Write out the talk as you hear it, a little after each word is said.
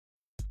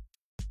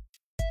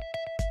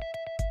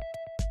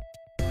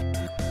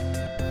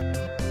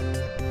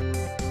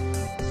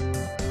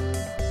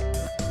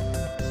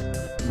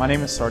My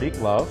name is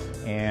Sardek,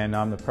 and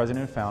I'm the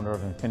president and founder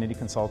of Infinity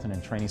Consulting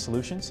and Training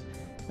Solutions.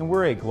 And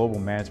we're a global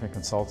management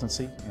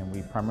consultancy, and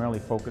we primarily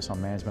focus on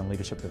management and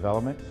leadership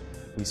development.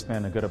 We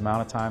spend a good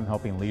amount of time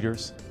helping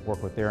leaders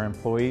work with their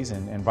employees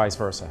and vice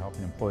versa,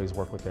 helping employees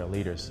work with their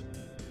leaders.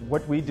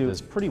 What we do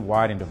is pretty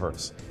wide and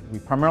diverse. We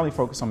primarily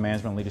focus on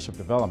management and leadership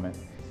development,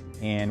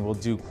 and we'll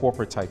do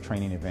corporate type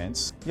training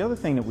events. The other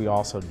thing that we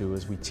also do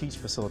is we teach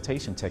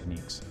facilitation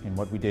techniques. And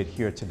what we did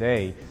here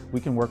today, we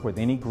can work with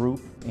any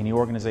group, any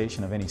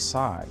organization of any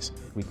size.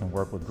 We can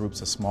work with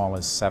groups as small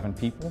as 7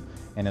 people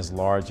and as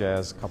large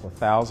as a couple of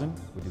thousand.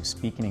 We do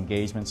speaking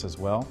engagements as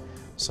well.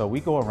 So we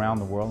go around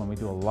the world and we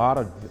do a lot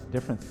of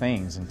different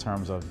things in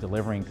terms of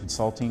delivering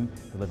consulting,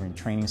 delivering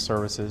training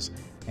services,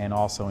 and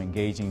also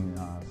engaging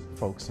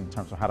folks in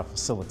terms of how to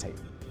facilitate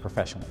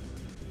professionally.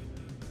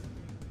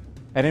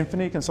 At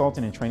Infinity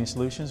Consulting and Training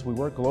Solutions, we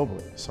work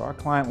globally. So our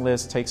client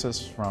list takes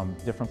us from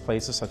different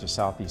places such as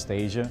Southeast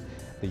Asia,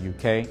 the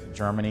UK,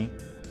 Germany.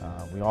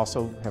 We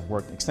also have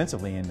worked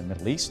extensively in the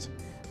Middle East.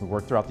 We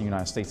work throughout the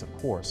United States, of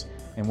course.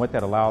 And what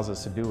that allows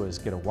us to do is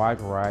get a wide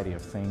variety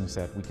of things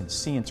that we can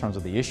see in terms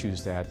of the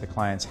issues that the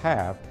clients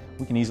have.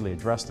 We can easily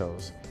address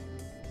those.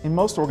 In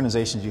most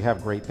organizations, you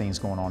have great things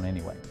going on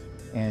anyway.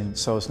 And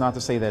so it's not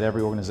to say that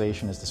every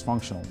organization is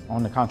dysfunctional.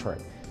 On the contrary.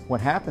 What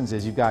happens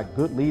is you've got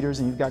good leaders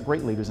and you've got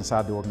great leaders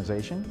inside the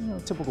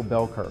organization, typical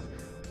bell curve.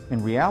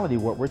 In reality,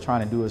 what we're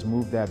trying to do is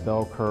move that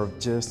bell curve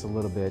just a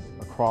little bit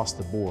across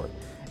the board.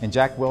 And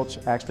Jack Welch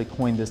actually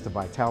coined this the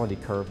vitality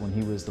curve when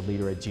he was the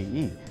leader at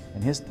GE.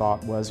 And his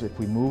thought was if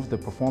we move the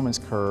performance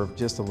curve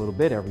just a little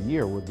bit every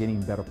year, we're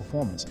getting better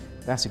performance.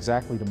 That's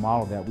exactly the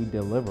model that we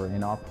deliver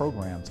in our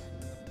programs.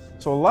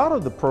 So a lot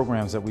of the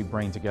programs that we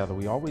bring together,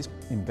 we always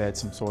embed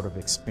some sort of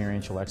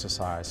experiential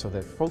exercise so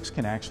that folks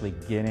can actually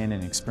get in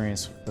and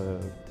experience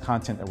the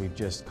content that we've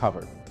just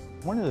covered.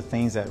 One of the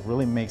things that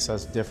really makes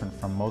us different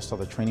from most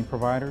other training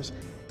providers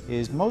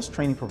is most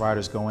training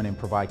providers go in and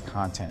provide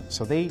content.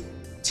 So they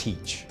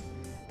teach.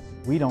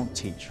 We don't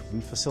teach,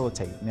 we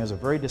facilitate, and there's a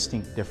very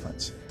distinct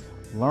difference.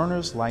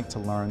 Learners like to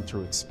learn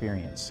through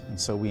experience,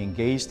 and so we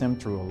engage them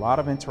through a lot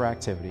of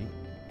interactivity.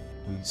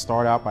 We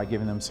start out by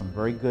giving them some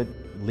very good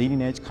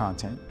leading edge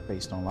content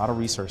based on a lot of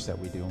research that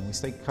we do, and we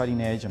stay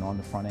cutting edge and on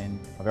the front end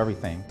of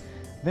everything.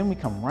 Then we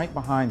come right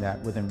behind that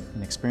with an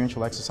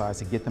experiential exercise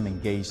to get them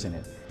engaged in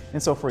it.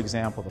 And so, for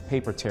example, the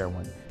paper tear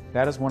one,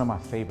 that is one of my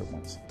favorite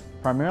ones,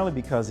 primarily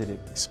because it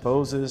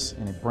exposes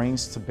and it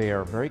brings to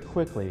bear very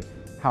quickly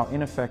how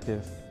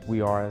ineffective we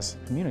are as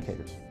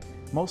communicators.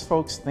 Most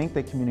folks think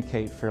they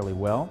communicate fairly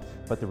well,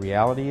 but the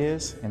reality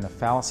is, and the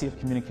fallacy of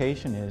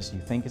communication is, you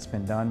think it's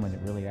been done when it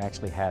really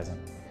actually hasn't.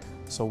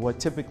 So what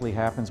typically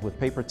happens with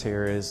paper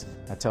tear is,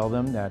 I tell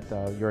them that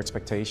your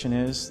expectation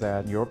is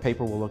that your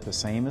paper will look the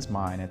same as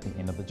mine at the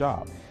end of the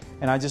job.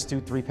 And I just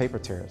do 3 paper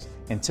tears.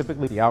 And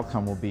typically the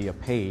outcome will be a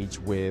page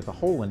with a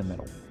hole in the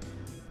middle.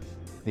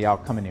 The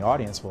outcome in the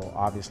audience will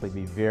obviously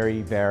be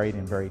very varied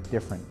and very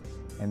different.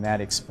 And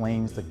that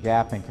explains the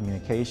gap in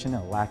communication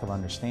and lack of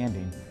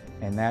understanding.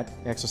 And that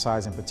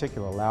exercise in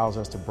particular allows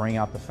us to bring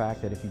out the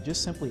fact that if you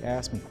just simply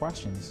ask me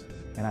questions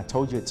and I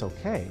told you it's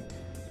okay,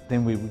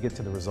 then we would get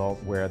to the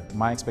result where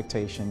my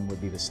expectation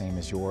would be the same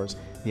as yours.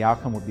 The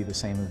outcome would be the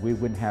same, and we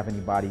wouldn't have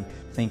anybody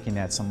thinking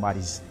that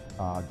somebody's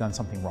done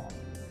something wrong.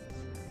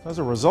 So as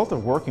a result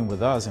of working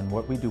with us, and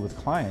what we do with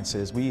clients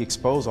is we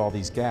expose all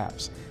these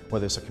gaps,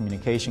 whether it's a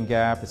communication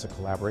gap, it's a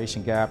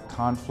collaboration gap,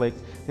 conflict.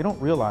 They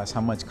don't realize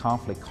how much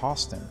conflict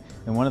costs them.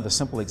 And one of the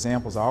simple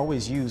examples I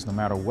always use, no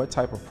matter what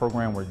type of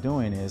program we're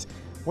doing, is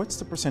what's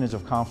the percentage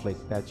of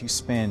conflict that you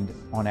spend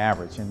on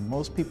average? And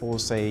most people will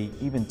say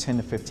even 10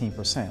 to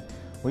 15%.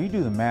 Well, you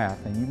do the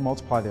math and you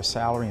multiply their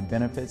salary and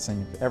benefits,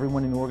 and if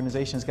everyone in the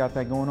organization's got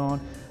that going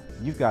on,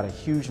 you've got a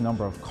huge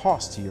number of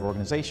costs to your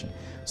organization.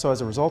 So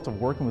as a result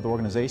of working with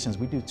organizations,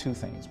 we do 2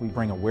 things. We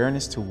bring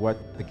awareness to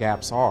what the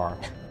gaps are,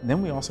 and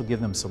then we also give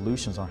them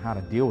solutions on how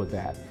to deal with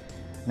that.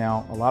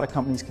 Now, a lot of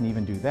companies can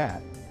even do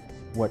that.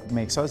 What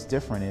makes us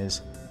different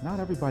is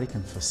not everybody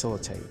can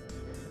facilitate.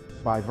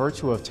 By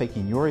virtue of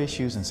taking your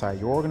issues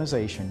inside your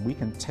organization, we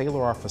can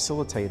tailor our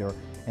facilitator,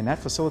 and that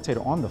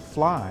facilitator on the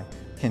fly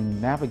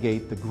can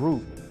navigate the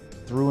group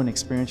through an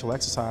experiential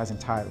exercise and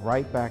tie it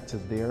right back to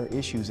their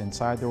issues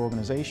inside their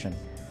organization.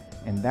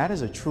 And that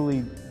is a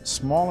truly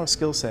smaller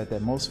skill set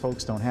that most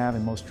folks don't have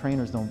and most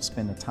trainers don't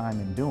spend the time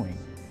in doing.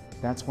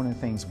 That's one of the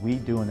things we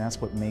do, and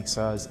that's what makes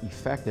us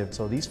effective.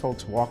 So these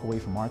folks walk away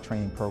from our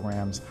training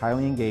programs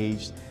highly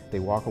engaged. They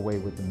walk away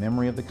with the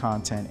memory of the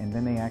content, and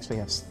then they actually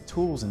have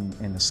tools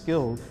and the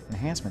skill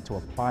enhancement to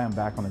apply them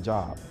back on the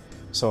job.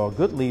 So a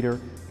good leader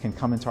can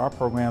come into our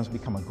programs,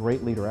 become a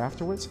great leader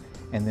afterwards,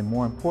 and then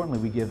more importantly,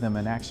 we give them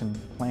an action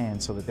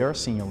plan so that their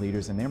senior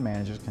leaders and their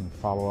managers can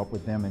follow up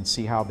with them and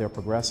see how they're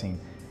progressing.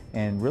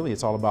 And really,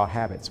 it's all about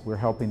habits. We're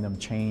helping them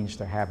change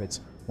their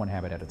habits one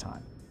habit at a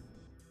time.